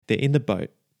they're in the boat,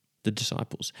 the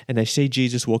disciples, and they see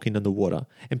Jesus walking on the water.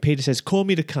 And Peter says, call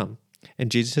me to come.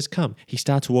 And Jesus says, come. He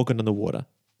starts walking on the water.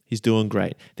 He's doing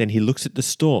great. Then he looks at the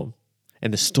storm,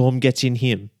 and the storm gets in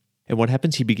him. And what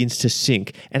happens? He begins to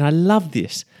sink. And I love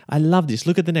this.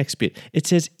 Look at the next bit. It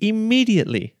says,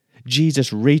 immediately,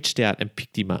 Jesus reached out and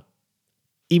picked him up.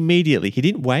 Immediately. He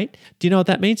didn't wait. Do you know what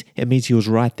that means? It means he was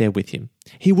right there with him.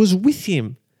 He was with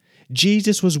him.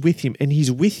 Jesus was with him, and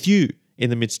he's with you in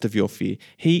the midst of your fear.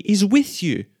 He is with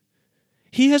you.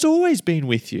 He has always been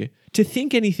with you. To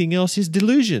think anything else is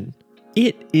delusion.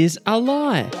 It is a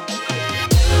lie.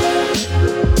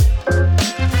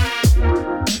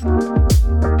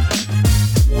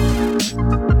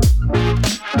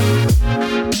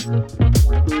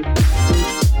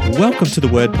 Welcome to the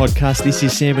Word Podcast. This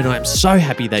is Sam, and I'm so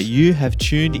happy that you have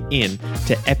tuned in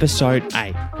to episode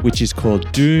 8, which is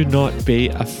called Do Not Be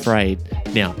Afraid.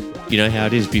 Now, you know how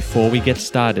it is. Before we get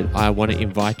started, I want to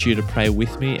invite you to pray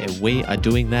with me, and we are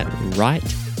doing that right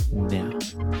now.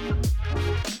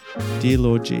 Dear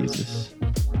Lord Jesus,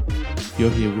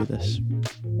 you're here with us.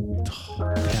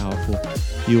 Powerful.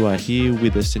 You are here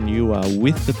with us, and you are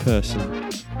with the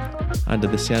person under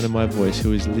the sound of my voice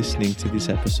who is listening to this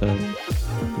episode.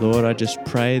 Lord, I just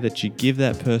pray that you give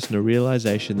that person a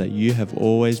realization that you have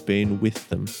always been with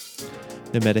them.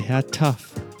 No matter how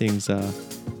tough things are,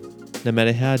 no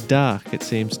matter how dark it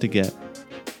seems to get,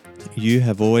 you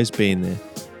have always been there,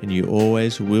 and you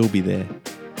always will be there.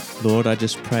 Lord, I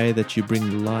just pray that you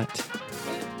bring light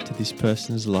to this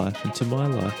person's life and to my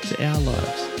life, to our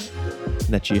lives, and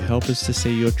that you help us to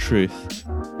see your truth.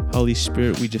 Holy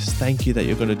Spirit, we just thank you that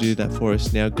you're going to do that for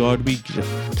us now. God, we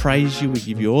just praise you. We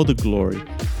give you all the glory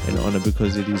and honor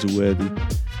because it is worthy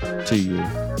to you.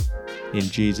 In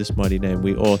Jesus' mighty name,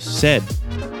 we all said,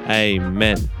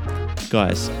 amen.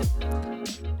 Guys,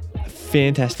 a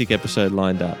fantastic episode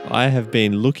lined up. I have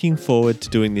been looking forward to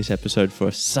doing this episode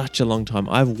for such a long time.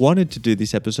 I've wanted to do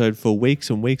this episode for weeks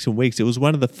and weeks and weeks. It was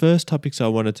one of the first topics I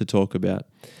wanted to talk about.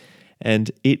 And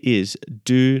it is,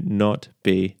 do not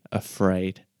be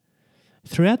afraid.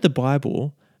 Throughout the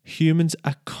Bible, humans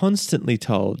are constantly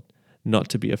told not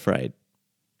to be afraid.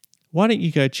 Why don't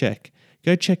you go check?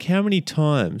 Go check how many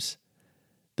times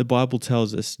the Bible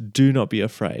tells us, do not be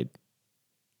afraid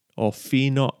or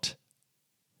fear not.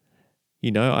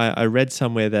 You know, I read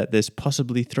somewhere that there's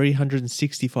possibly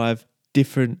 365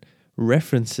 different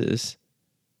references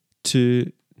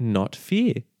to not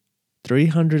fear.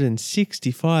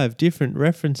 365 different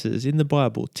references in the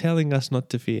Bible telling us not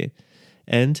to fear.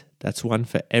 And that's one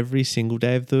for every single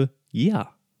day of the year.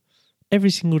 Every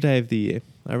single day of the year.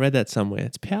 I read that somewhere.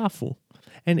 It's powerful.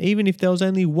 And even if there was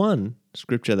only one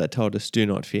scripture that told us do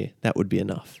not fear, that would be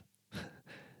enough.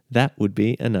 That would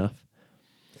be enough.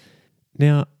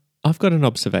 Now, I've got an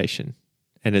observation,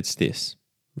 and it's this,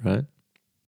 right?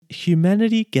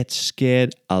 Humanity gets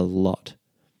scared a lot.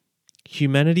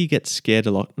 Humanity gets scared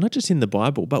a lot, not just in the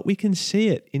Bible, but we can see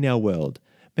it in our world.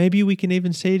 Maybe we can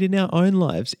even see it in our own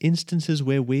lives, instances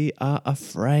where we are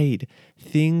afraid,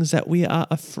 things that we are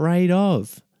afraid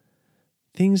of.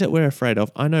 Things that we're afraid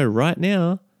of. I know right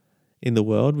now in the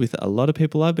world with a lot of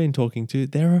people I've been talking to,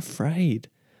 they're afraid.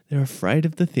 They're afraid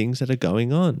of the things that are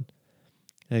going on.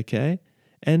 Okay?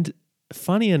 And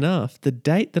funny enough, the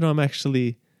date that I'm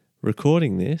actually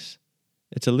recording this,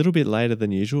 it's a little bit later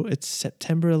than usual. It's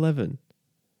September 11.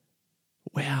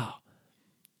 Wow.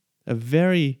 A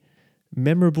very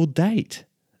memorable date,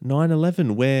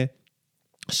 9/11, where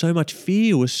so much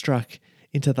fear was struck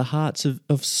into the hearts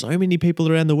of so many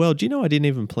people around the world. Do you know I didn't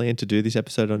even plan to do this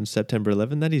episode on September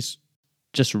 11? That is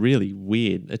just really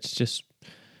weird. It's just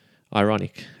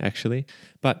ironic, actually.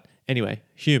 But anyway,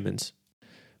 humans.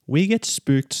 We get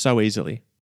spooked so easily.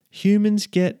 Humans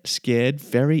get scared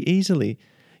very easily.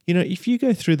 You know, if you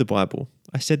go through the Bible,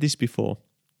 I said this before,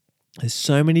 there's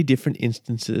so many different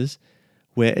instances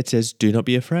where it says, do not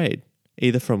be afraid,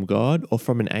 either from God or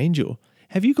from an angel.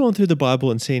 Have you gone through the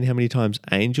Bible and seen how many times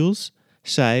angels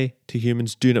say to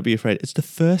humans, do not be afraid? It's the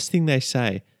first thing they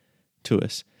say to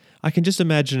us. I can just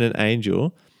imagine an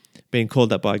angel being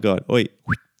called up by God. Oi,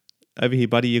 over here,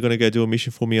 buddy, you're going to go do a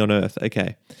mission for me on earth.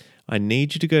 Okay, I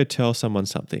need you to go tell someone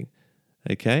something.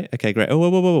 Okay, great. Oh,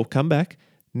 whoa, come back.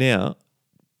 Now,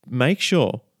 make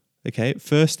sure, okay,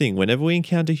 first thing, whenever we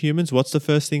encounter humans, what's the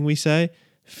first thing we say?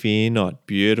 Fear not.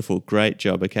 Beautiful. Great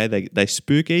job. Okay. They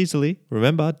spook easily.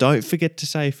 Remember, don't forget to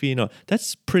say fear not.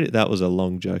 That was a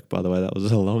long joke, by the way. That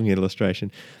was a long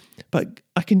illustration. But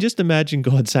I can just imagine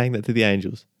God saying that to the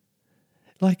angels.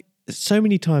 Like so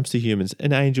many times to humans,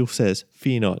 an angel says,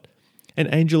 fear not. An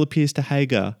angel appears to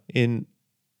Hagar in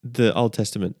the Old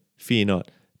Testament. Fear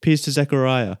not. Appears to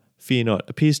Zechariah. fear not.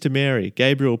 Appears to Mary.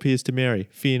 Gabriel appears to Mary,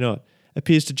 fear not.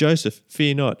 Appears to Joseph,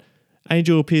 fear not.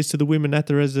 Angel appears to the women at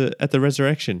the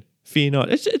resurrection, fear not.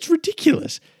 It's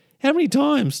ridiculous. How many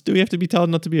times do we have to be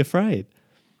told not to be afraid?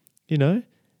 You know,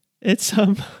 it's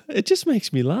it just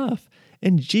makes me laugh.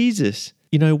 And Jesus,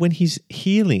 you know, when he's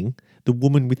healing the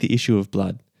woman with the issue of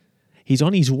blood, he's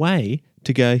on his way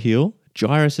to go heal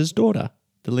Jairus' daughter,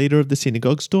 the leader of the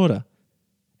synagogue's daughter.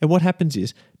 And what happens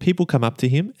is people come up to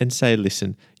him and say,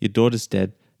 listen, your daughter's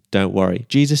dead. Don't worry.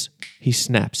 Jesus, he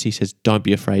snaps. He says, don't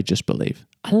be afraid, just believe.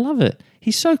 I love it.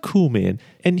 He's so cool, man.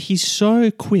 And he's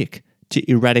so quick to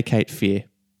eradicate fear.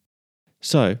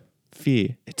 So,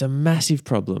 fear, it's a massive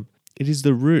problem. It is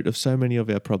the root of so many of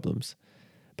our problems.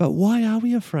 But why are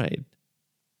we afraid?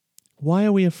 Why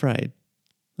are we afraid?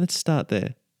 Let's start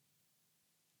there.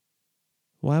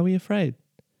 Why are we afraid?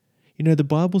 You know, the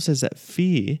Bible says that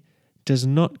fear does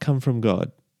not come from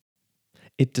God.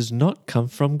 It does not come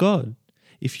from God.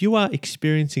 If you are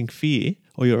experiencing fear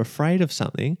or you're afraid of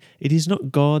something, it is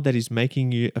not God that is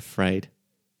making you afraid.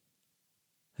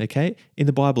 Okay? In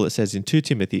the Bible, it says in 2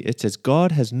 Timothy, it says,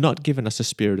 God has not given us a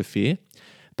spirit of fear,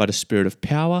 but a spirit of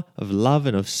power, of love,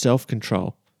 and of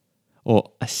self-control,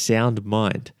 or a sound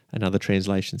mind, another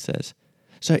translation says.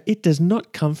 So it does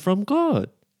not come from God.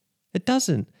 It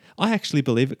doesn't. I actually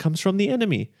believe it comes from the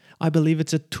enemy. I believe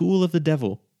it's a tool of the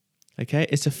devil. Okay?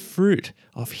 It's a fruit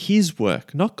of his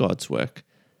work, not God's work.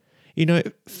 You know,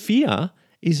 fear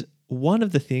is one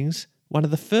of the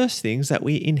first things that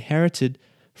we inherited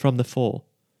from the fall.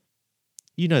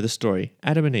 You know the story,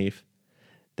 Adam and Eve.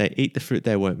 They eat the fruit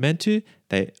they weren't meant to.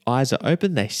 Their eyes are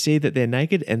open. They see that they're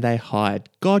naked and they hide.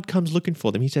 God comes looking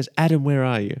for them. He says, Adam, where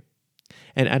are you?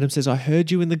 And Adam says, I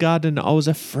heard you in the garden. I was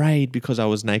afraid because I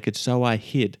was naked, so I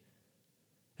hid.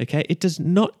 Okay? It does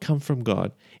not come from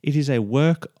God. It is a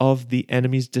work of the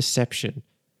enemy's deception.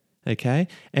 Okay?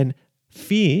 And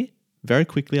fear, very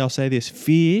quickly I'll say this,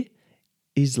 fear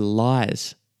is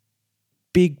lies.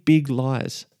 Big, big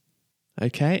lies.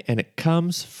 Okay? And it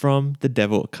comes from the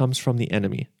devil. It comes from the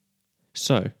enemy.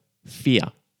 So,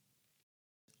 fear.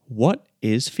 What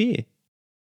is fear?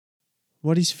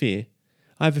 What is fear?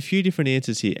 I have a few different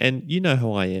answers here, and you know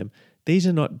how I am. These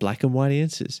are not black and white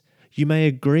answers. You may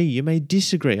agree, you may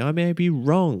disagree, I may be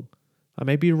wrong, I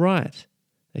may be right.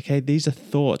 Okay, these are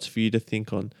thoughts for you to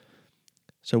think on.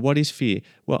 So what is fear?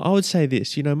 Well, I would say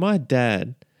this, you know, my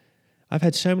dad, I've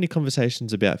had so many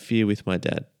conversations about fear with my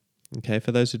dad. Okay,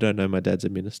 for those who don't know, my dad's a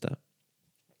minister.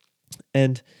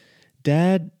 And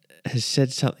Dad has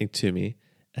said something to me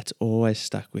that's always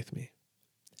stuck with me.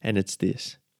 And it's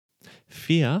this.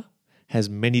 Fear has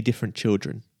many different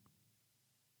children.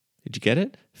 Did you get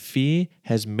it? Fear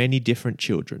has many different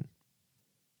children.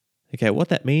 Okay, what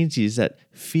that means is that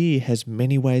fear has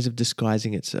many ways of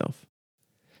disguising itself.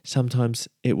 Sometimes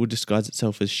it will disguise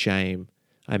itself as shame.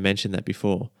 I mentioned that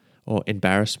before. Or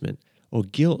embarrassment. Or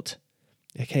guilt.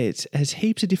 Okay, it has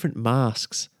heaps of different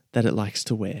masks that it likes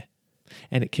to wear.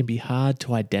 And it can be hard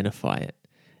to identify it.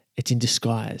 It's in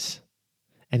disguise.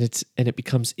 And it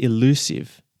becomes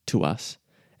elusive to us.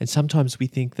 And sometimes we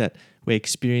think that we're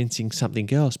experiencing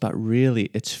something else, but really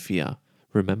it's fear.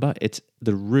 Remember, it's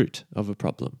the root of a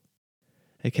problem.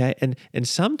 Okay, and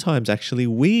sometimes actually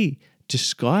we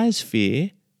disguise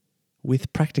fear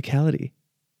with practicality.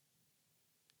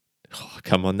 Oh,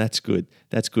 come on, that's good.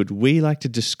 That's good. We like to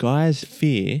disguise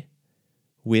fear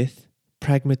with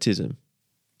pragmatism.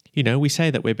 You know, we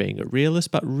say that we're being a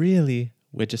realist, but really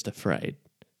we're just afraid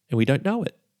and we don't know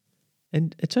it.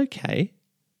 And it's okay.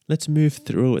 Let's move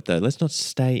through it though. Let's not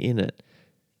stay in it.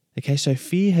 Okay, so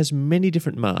fear has many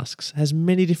different masks, has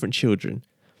many different children.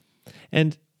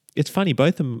 And it's funny,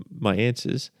 both of my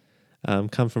answers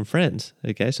come from friends.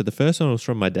 Okay, so the first one was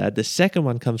from my dad. The second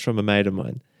one comes from a mate of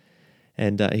mine.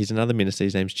 And he's another minister.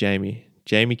 His name's Jamie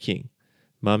King,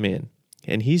 my man.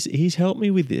 And he's helped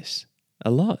me with this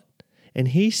a lot. And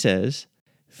he says,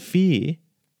 fear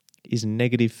is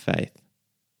negative faith.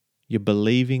 You're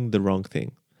believing the wrong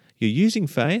thing. You're using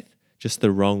faith just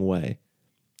the wrong way.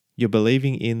 You're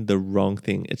believing in the wrong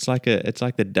thing. It's like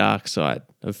the dark side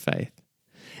of faith.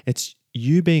 It's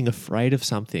you being afraid of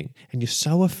something, and you're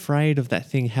so afraid of that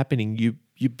thing happening,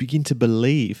 you begin to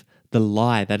believe the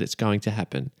lie that it's going to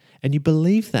happen. And you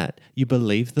believe that. You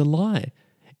believe the lie.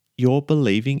 You're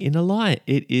believing in a lie.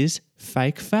 It is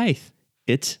fake faith.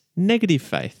 It's negative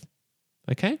faith.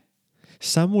 Okay?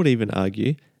 Some would even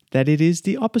argue that it is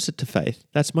the opposite to faith.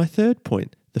 That's my third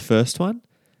point. The first one,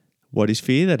 what is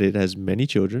fear? That it has many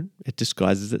children. It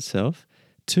disguises itself.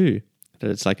 2, that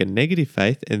it's like a negative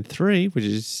faith. And 3,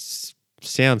 which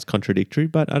sounds contradictory,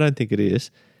 but I don't think it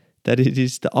is, that it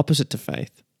is the opposite to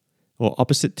faith. or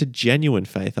opposite to genuine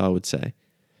faith, I would say.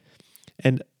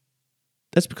 And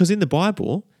that's because in the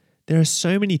Bible, there are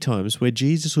so many times where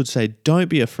Jesus would say, don't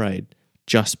be afraid,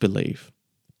 just believe.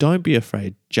 Don't be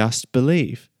afraid, just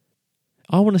believe.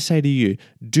 I want to say to you,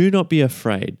 do not be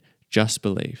afraid, just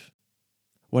believe.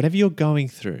 Whatever you're going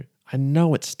through, I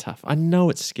know it's tough, I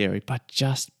know it's scary, but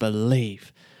just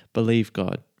believe. Believe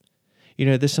God. You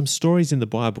know, there's some stories in the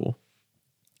Bible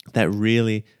that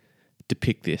really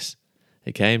depict this.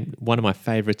 Okay, one of my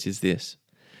favorites is this.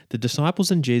 The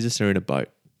disciples and Jesus are in a boat.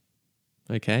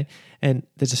 Okay, and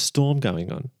there's a storm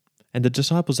going on, and the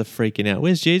disciples are freaking out.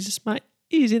 Where's Jesus, mate?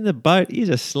 He's in the boat. He's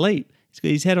asleep. He's got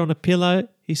his head on a pillow.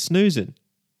 He's snoozing.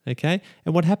 Okay,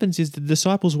 and what happens is the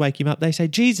disciples wake him up. They say,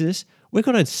 Jesus, we're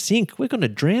going to sink. We're going to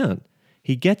drown.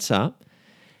 He gets up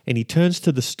and he turns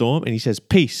to the storm and he says,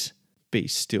 peace, be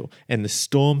still. And the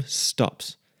storm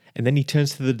stops. And then he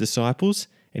turns to the disciples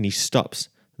and he stops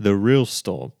the real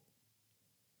storm,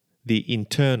 the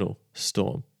internal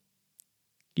storm.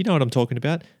 You know what I'm talking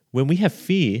about? When we have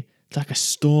fear, it's like a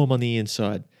storm on the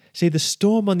inside. See, the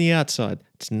storm on the outside,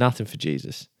 it's nothing for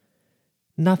Jesus.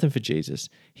 Nothing for Jesus.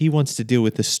 He wants to deal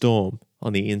with the storm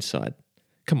on the inside.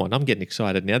 Come on, I'm getting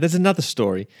excited now. There's another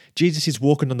story. Jesus is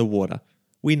walking on the water.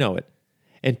 We know it.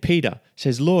 And Peter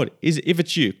says, Lord, if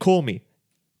it's you, call me.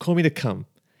 Call me to come.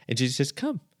 And Jesus says,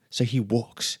 come. So he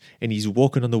walks and he's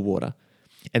walking on the water.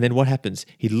 And then what happens?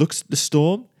 He looks at the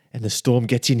storm and the storm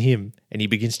gets in him and he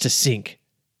begins to sink.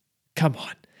 Come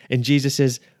on. And Jesus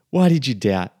says, why did you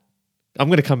doubt? I'm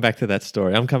going to come back to that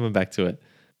story. I'm coming back to it.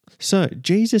 So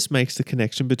Jesus makes the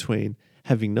connection between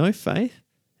having no faith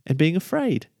and being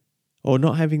afraid, or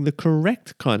not having the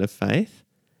correct kind of faith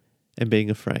and being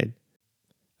afraid.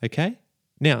 Okay?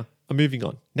 Now, I'm moving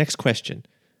on. Next question.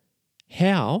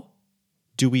 How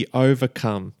do we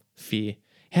overcome fear?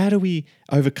 How do we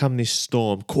overcome this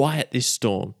storm, quiet this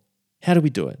storm? How do we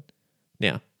do it?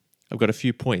 Now, I've got a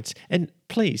few points. And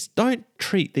please, don't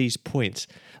treat these points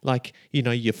like, your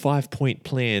 5-point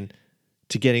plan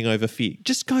to getting over fear.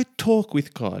 Just go talk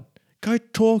with God. Go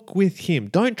talk with Him.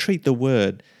 Don't treat the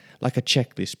word like a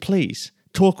checklist. Please,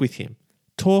 talk with Him.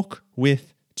 Talk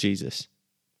with Jesus.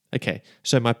 Okay,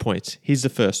 so my points. Here's the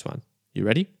first one. You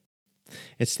ready?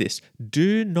 It's this.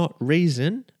 Do not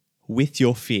reason with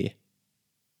your fear.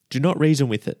 Do not reason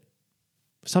with it.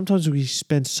 Sometimes we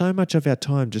spend so much of our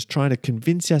time just trying to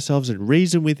convince ourselves and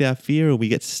reason with our fear, and we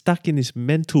get stuck in this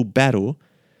mental battle,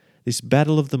 this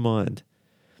battle of the mind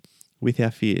with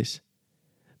our fears.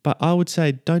 But I would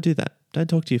say, don't do that. Don't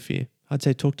talk to your fear. I'd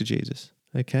say talk to Jesus,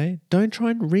 okay? Don't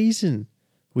try and reason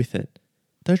with it.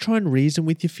 Don't try and reason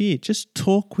with your fear. Just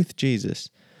talk with Jesus.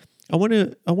 I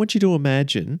want you to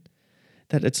imagine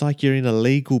that it's like you're in a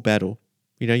legal battle.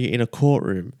 You're in a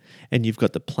courtroom and you've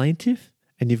got the plaintiff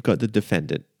and you've got the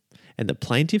defendant. And the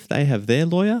plaintiff, they have their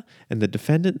lawyer, and the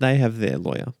defendant, they have their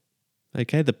lawyer.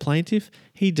 Okay, the plaintiff,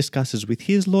 he discusses with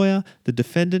his lawyer. The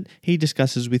defendant, he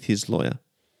discusses with his lawyer.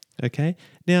 Okay,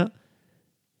 now,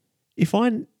 if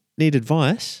I need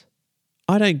advice,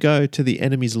 I don't go to the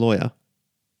enemy's lawyer.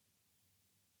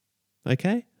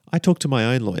 Okay, I talk to my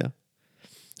own lawyer.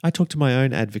 I talk to my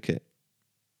own advocate.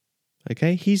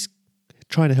 Okay, he's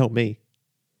trying to help me.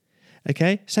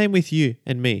 Okay, same with you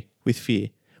and me with fear.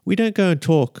 We don't go and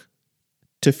talk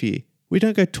to fear. We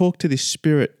don't go talk to this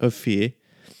spirit of fear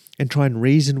and try and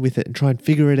reason with it and try and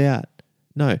figure it out.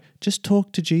 No, just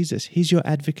talk to Jesus. He's your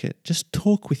advocate. Just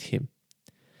talk with Him.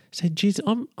 Say, Jesus,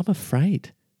 I'm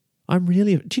afraid. Do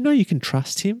you know you can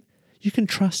trust Him? You can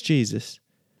trust Jesus.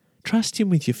 Trust Him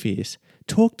with your fears.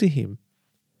 Talk to Him.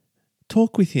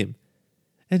 Talk with Him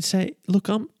and say, look,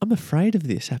 I'm afraid of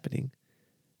this happening.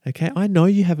 Okay, I know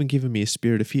you haven't given me a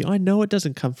spirit of fear. I know it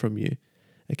doesn't come from you.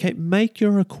 Okay, make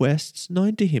your requests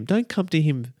known to Him. Don't come to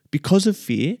Him because of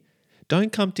fear.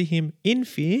 Don't come to Him in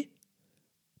fear.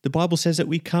 The Bible says that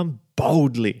we come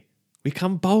boldly. We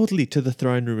come boldly to the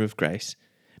throne room of grace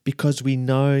because we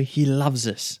know He loves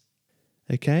us.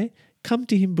 Okay, come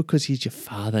to Him because He's your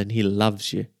Father and He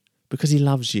loves you. Because He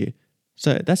loves you.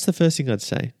 So that's the first thing I'd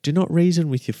say. Do not reason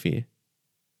with your fear.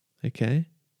 Okay,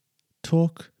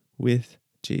 talk with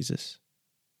Jesus.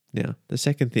 Now, the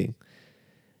second thing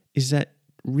is that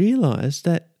realize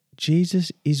that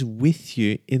Jesus is with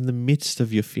you in the midst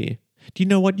of your fear. Do you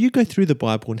know what? You go through the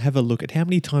Bible and have a look at how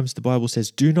many times the Bible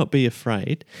says, do not be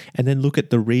afraid, and then look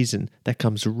at the reason that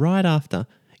comes right after.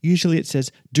 Usually it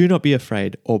says, do not be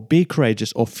afraid, or be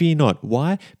courageous, or fear not.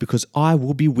 Why? Because I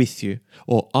will be with you,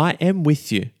 or I am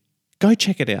with you. Go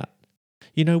check it out.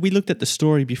 We looked at the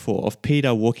story before of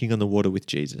Peter walking on the water with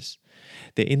Jesus.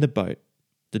 They're in the boat,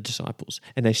 the disciples,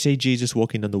 and they see Jesus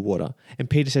walking on the water. And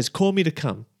Peter says, call me to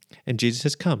come. And Jesus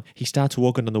says, come. He starts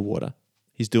walking on the water.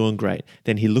 He's doing great.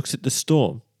 Then he looks at the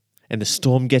storm, and the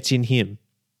storm gets in him.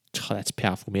 Oh, that's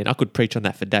powerful, man. I could preach on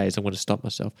that for days. I'm going to stop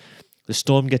myself. The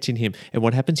storm gets in him, and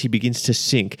what happens? He begins to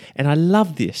sink. And I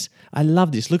love this. I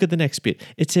love this. Look at the next bit.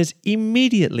 It says,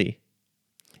 immediately,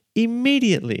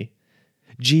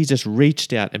 Jesus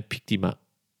reached out and picked him up.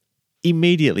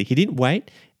 Immediately. He didn't wait.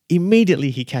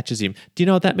 Immediately he catches him. Do you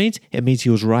know what that means? It means he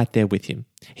was right there with him.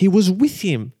 He was with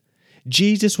him.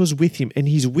 Jesus was with him, and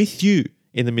he's with you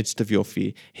in the midst of your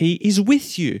fear. He is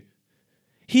with you.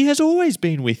 He has always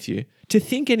been with you. To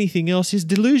think anything else is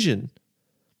delusion.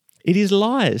 It is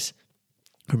lies.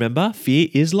 Remember, fear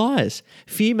is lies.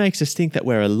 Fear makes us think that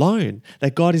we're alone,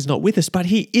 that God is not with us, but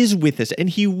he is with us, and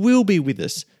he will be with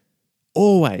us.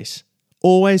 Always.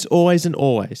 Always, always, and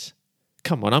always.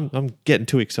 Come on, I'm getting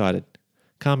too excited.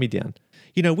 Calm me down.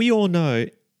 You know, we all know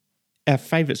our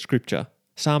favorite scripture,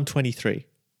 Psalm 23.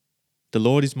 The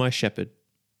Lord is my shepherd.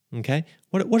 Okay?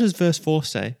 What does verse 4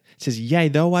 say? It says, yea,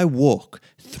 though I walk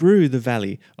through the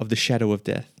valley of the shadow of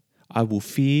death, I will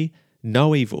fear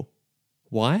no evil.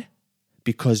 Why?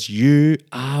 Because you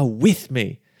are with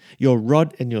me. Your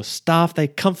rod and your staff, they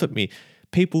comfort me.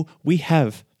 People, we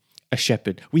have a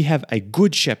shepherd. We have a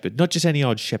good shepherd, not just any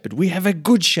old shepherd. We have a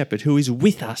good shepherd who is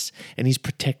with us, and he's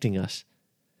protecting us.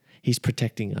 He's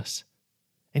protecting us.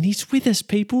 And he's with us,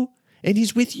 people. And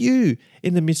he's with you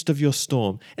in the midst of your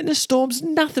storm. And the storm's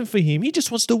nothing for him. He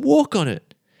just wants to walk on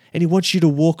it. And he wants you to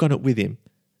walk on it with him.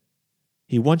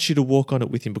 He wants you to walk on it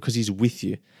with him because he's with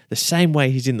you. The same way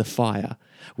he's in the fire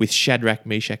with Shadrach,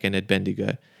 Meshach, and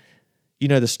Abednego. You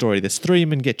know the story. There's 3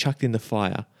 men get chucked in the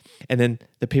fire. And then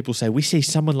the people say, we see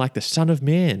someone like the Son of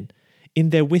Man in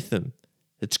there with them.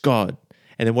 It's God.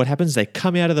 And then what happens? They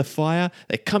come out of the fire.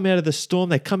 They come out of the storm.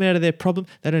 They come out of their problem.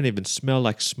 They don't even smell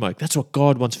like smoke. That's what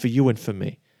God wants for you and for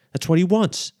me. That's what he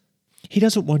wants. He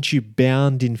doesn't want you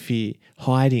bound in fear,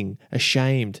 hiding,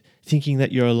 ashamed, thinking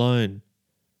that you're alone.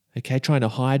 Okay, trying to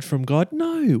hide from God?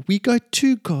 No, we go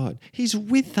to God. He's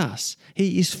with us.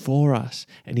 He is for us,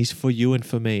 and he's for you and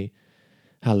for me.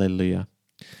 Hallelujah.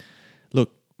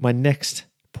 Look, my next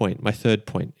point, my third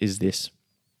point is this.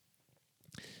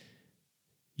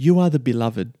 You are the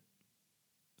beloved.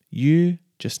 You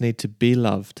just need to be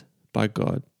loved by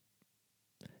God.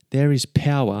 There is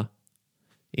power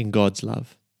in God's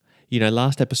love. You know,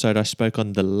 last episode I spoke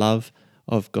on the love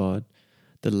of God,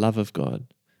 the love of God.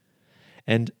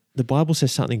 And the Bible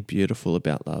says something beautiful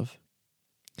about love.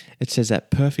 It says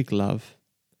that perfect love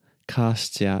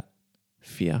casts out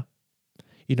fear.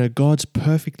 You know, God's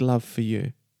perfect love for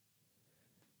you,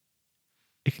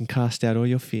 it can cast out all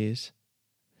your fears.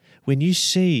 When you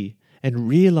see and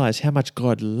realize how much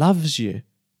God loves you,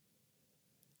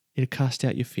 it'll cast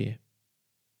out your fear.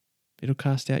 It'll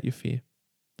cast out your fear.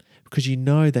 Because you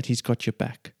know that he's got your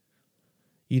back.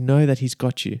 You know that he's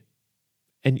got you.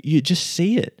 And you just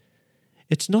see it.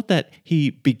 It's not that he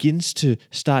begins to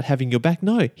start having your back.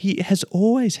 No, he has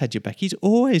always had your back. He's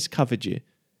always covered you.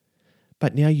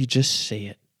 But now you just see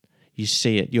it. You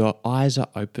see it. Your eyes are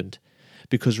opened.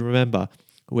 Because remember,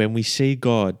 when we see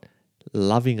God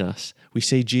loving us, we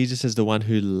see Jesus as the one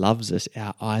who loves us.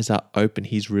 Our eyes are open.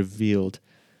 He's revealed.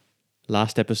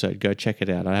 Last episode, go check it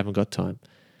out. I haven't got time.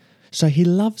 So he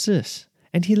loves us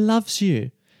and he loves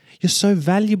you. You're so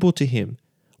valuable to him.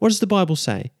 What does the Bible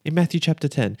say? In Matthew chapter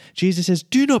 10, Jesus says,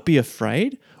 do not be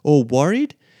afraid or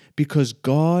worried because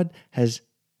God has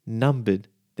numbered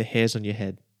the hairs on your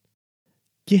head.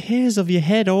 Your hairs of your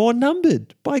head are all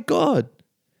numbered by God.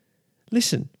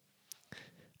 Listen,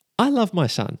 I love my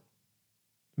son.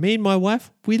 Me and my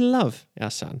wife, we love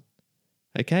our son.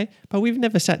 Okay? But we've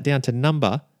never sat down to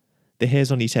number the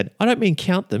hairs on his head. I don't mean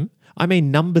count them. I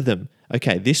mean number them.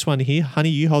 Okay, this one here, honey,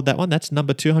 you hold that one. That's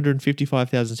number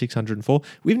 255,604.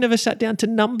 We've never sat down to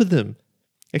number them.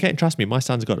 Okay, and trust me, my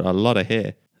son's got a lot of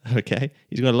hair. Okay,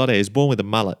 he's got a lot of hair. He's born with a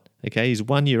mullet. Okay, he's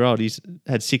 1 year old. He's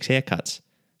had 6 haircuts.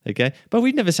 Okay, but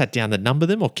we've never sat down to number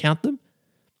them or count them.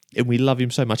 And we love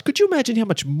him so much. Could you imagine how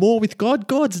much more with God?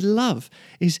 God's love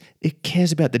it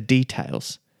cares about the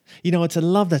details. You know, it's a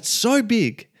love that's so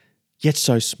big, yet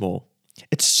so small.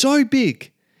 It's so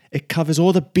big, it covers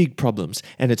all the big problems.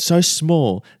 And it's so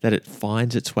small that it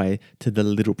finds its way to the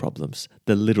little problems,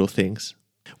 the little things.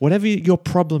 Whatever your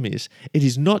problem is, it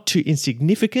is not too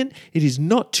insignificant. It is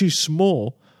not too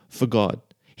small for God.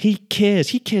 He cares.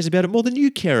 He cares about it more than you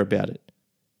care about it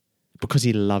because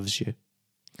he loves you.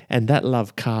 And that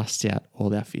love casts out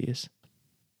all our fears.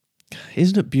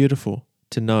 Isn't it beautiful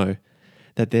to know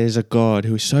that there's a God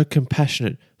who is so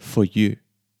compassionate for you?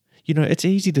 You know, it's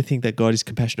easy to think that God is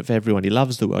compassionate for everyone. He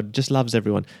loves the world, just loves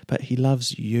everyone, but he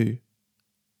loves you.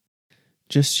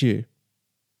 Just you.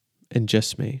 and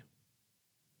just me.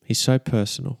 He's so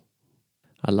personal.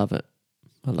 I love it.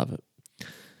 I love it.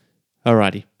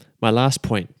 Alrighty, my last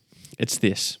point, it's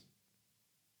this.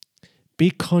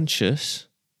 Be conscious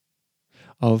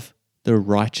of the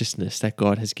righteousness that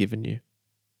God has given you.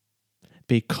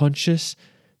 Be conscious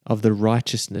of the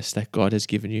righteousness that God has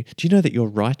given you. Do you know that you're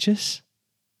righteous?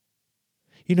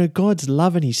 You know, God's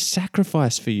love and His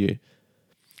sacrifice for you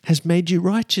has made you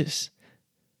righteous.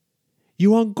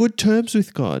 You're on good terms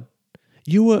with God.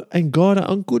 You and God are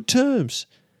on good terms.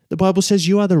 The Bible says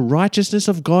you are the righteousness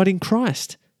of God in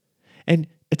Christ. And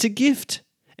it's a gift.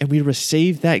 And we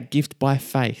receive that gift by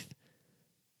faith.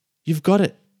 You've got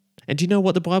it. And do you know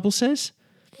what the Bible says?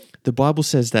 The Bible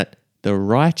says that the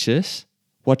righteous,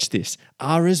 watch this,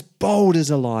 are as bold as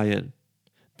a lion.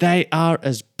 They are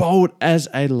as bold as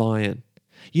a lion.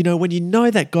 You know, when you know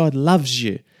that God loves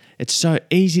you, it's so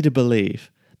easy to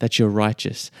believe that you're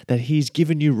righteous, that He's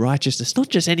given you righteousness, not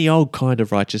just any old kind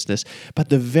of righteousness, but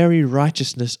the very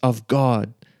righteousness of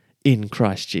God in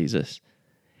Christ Jesus.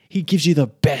 He gives you the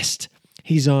best,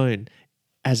 His own,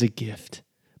 as a gift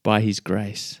by His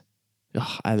grace.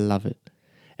 Oh, I love it.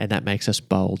 And that makes us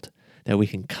bold, that we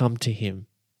can come to Him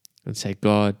and say,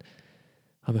 God,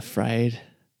 I'm afraid,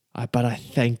 but I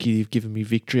thank you, you've given me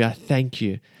victory. I thank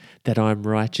you that I'm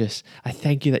righteous. I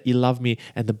thank you that you love me,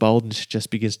 and the boldness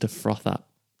just begins to froth up.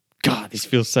 God, this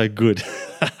feels so good.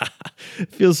 It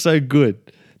feels so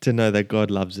good to know that God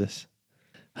loves us.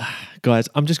 Guys,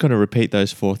 I'm just going to repeat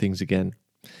those 4 things again.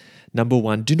 Number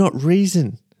 1, do not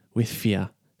reason with fear.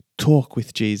 Talk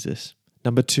with Jesus.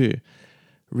 Number 2,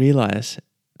 realize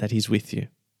that He's with you.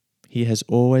 He has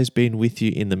always been with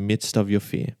you in the midst of your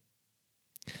fear.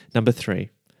 Number 3,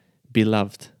 be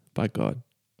loved by God.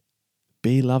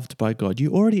 Be loved by God.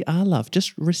 You already are loved.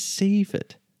 Just receive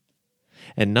it.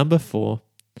 And number 4,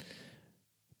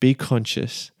 be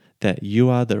conscious that you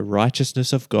are the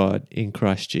righteousness of God in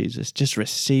Christ Jesus. Just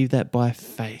receive that by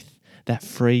faith, that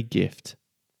free gift.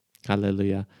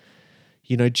 Hallelujah.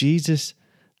 You know, Jesus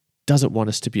doesn't want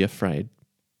us to be afraid.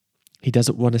 He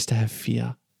doesn't want us to have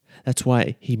fear. That's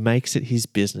why He makes it His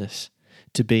business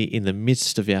to be in the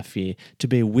midst of our fear, to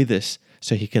be with us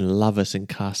so He can love us and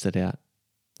cast it out.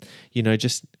 You know,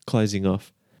 just closing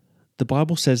off, the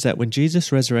Bible says that when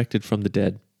Jesus resurrected from the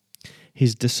dead,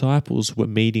 His disciples were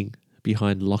meeting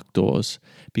behind locked doors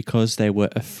because they were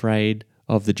afraid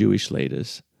of the Jewish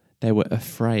leaders. They were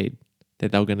afraid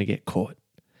that they were going to get caught.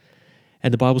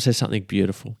 And the Bible says something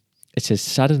beautiful. It says,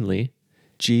 suddenly,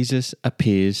 Jesus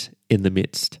appears in the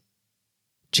midst.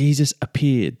 Jesus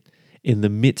appeared in the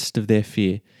midst of their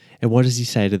fear. And what does He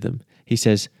say to them? He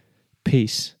says,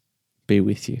 peace be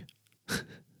with you.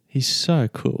 He's so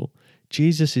cool.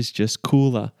 Jesus is just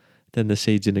cooler than the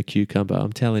seeds in a cucumber,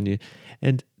 I'm telling you.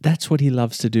 And that's what He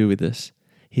loves to do with us.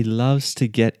 He loves to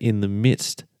get in the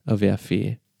midst of our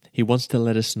fear. He wants to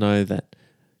let us know that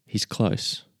He's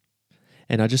close.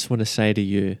 And I just want to say to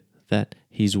you that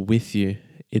He's with you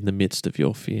in the midst of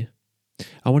your fear.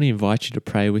 I want to invite you to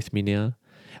pray with me now.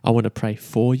 I want to pray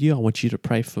for you. I want you to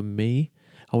pray for me.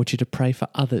 I want you to pray for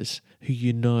others who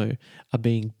you know are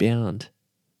being bound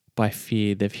by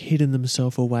fear. They've hidden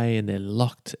themselves away and they're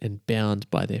locked and bound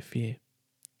by their fear.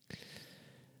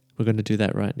 We're going to do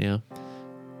that right now.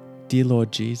 Dear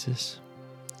Lord Jesus,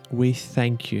 we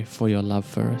thank you for your love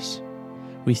for us.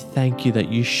 We thank you that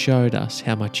you showed us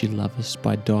how much you love us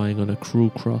by dying on a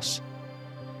cruel cross.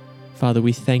 Father,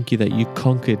 we thank you that you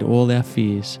conquered all our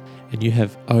fears and you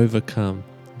have overcome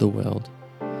the world.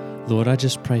 Lord, I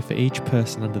just pray for each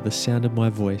person under the sound of my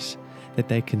voice that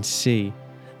they can see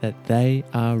that they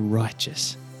are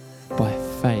righteous by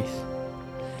faith,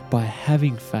 by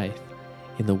having faith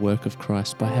in the work of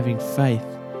Christ, by having faith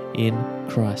in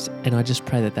Christ. And I just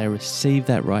pray that they receive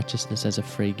that righteousness as a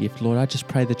free gift. Lord, I just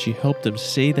pray that you help them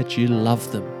see that you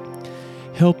love them.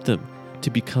 Help them to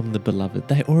become the beloved.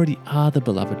 They already are the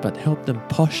beloved, but help them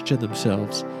posture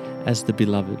themselves as the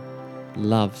beloved,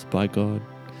 loved by God.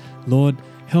 Lord,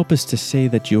 help us to see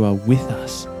that you are with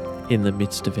us in the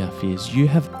midst of our fears. You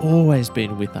have always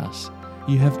been with us.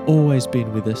 You have always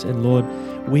been with us. And Lord,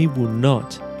 we will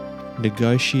not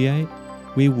negotiate.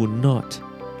 We will not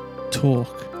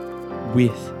talk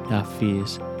with our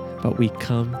fears, but we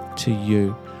come to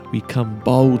you. We come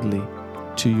boldly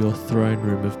to your throne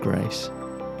room of grace.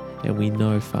 And we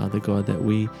know, Father God, that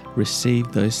we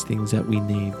receive those things that we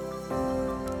need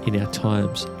in our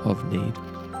times of need.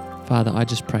 Father, I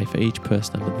just pray for each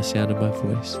person under the sound of my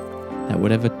voice, that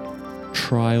whatever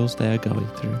trials they are going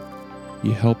through,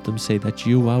 you help them see that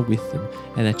you are with them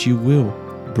and that you will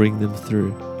bring them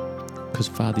through. Because,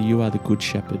 Father, you are the good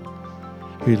shepherd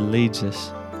who leads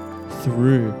us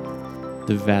through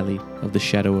the valley of the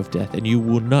shadow of death, and you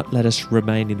will not let us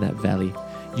remain in that valley.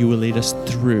 You will lead us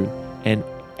through and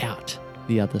out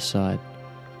the other side.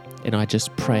 And I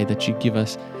just pray that you give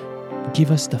us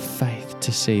the faith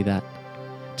to see that,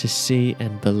 to see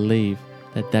and believe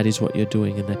that that is what you're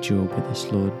doing and that you're with us,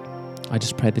 Lord. I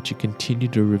just pray that you continue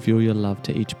to reveal your love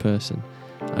to each person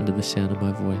under the sound of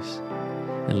my voice,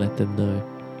 and let them know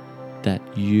that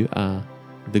you are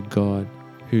the God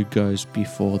who goes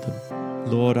before them.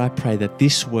 Lord, I pray that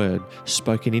this word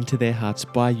spoken into their hearts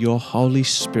by your Holy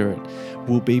Spirit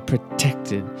will be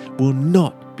protected, will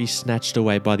not be snatched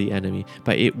away by the enemy,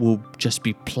 but it will just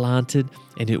be planted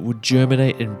and it will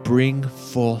germinate and bring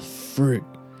forth fruit.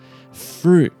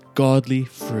 Fruit, godly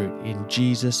fruit, in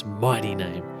Jesus' mighty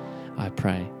name, I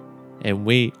pray. And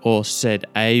we all said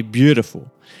a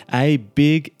beautiful, a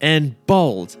big and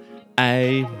bold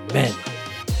amen.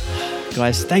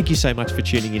 Guys, thank you so much for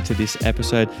tuning into this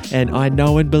episode, and I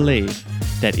know and believe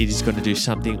that it is going to do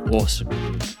something awesome.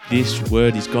 This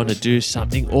word is going to do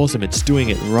something awesome. It's doing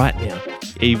it right now,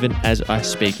 even as I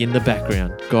speak in the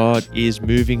background. God is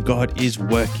moving, God is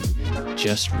working.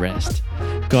 Just rest.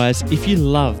 Guys, if you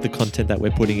love the content that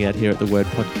we're putting out here at The Word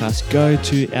Podcast, go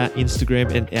to our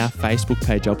Instagram and our Facebook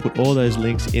page. I'll put all those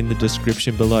links in the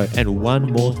description below. And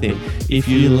one more thing, if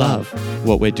you love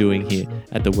what we're doing here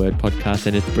at The Word Podcast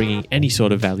and it's bringing any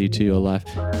sort of value to your life,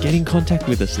 get in contact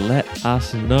with us. Let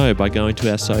us know by going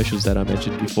to our socials that I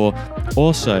mentioned before.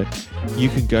 Also, you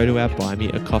can go to our Buy Me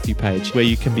a Coffee page where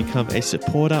you can become a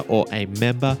supporter or a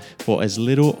member for as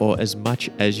little or as much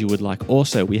as you would like.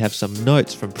 Also, we have some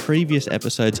notes from previous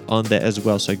episodes on there as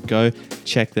well, so go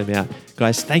check them out.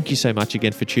 Guys, thank you so much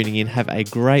again for tuning in. Have a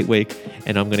great week,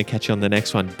 and I'm going to catch you on the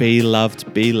next one. Be loved,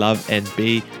 and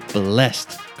be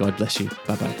blessed. God bless you.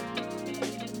 Bye-bye.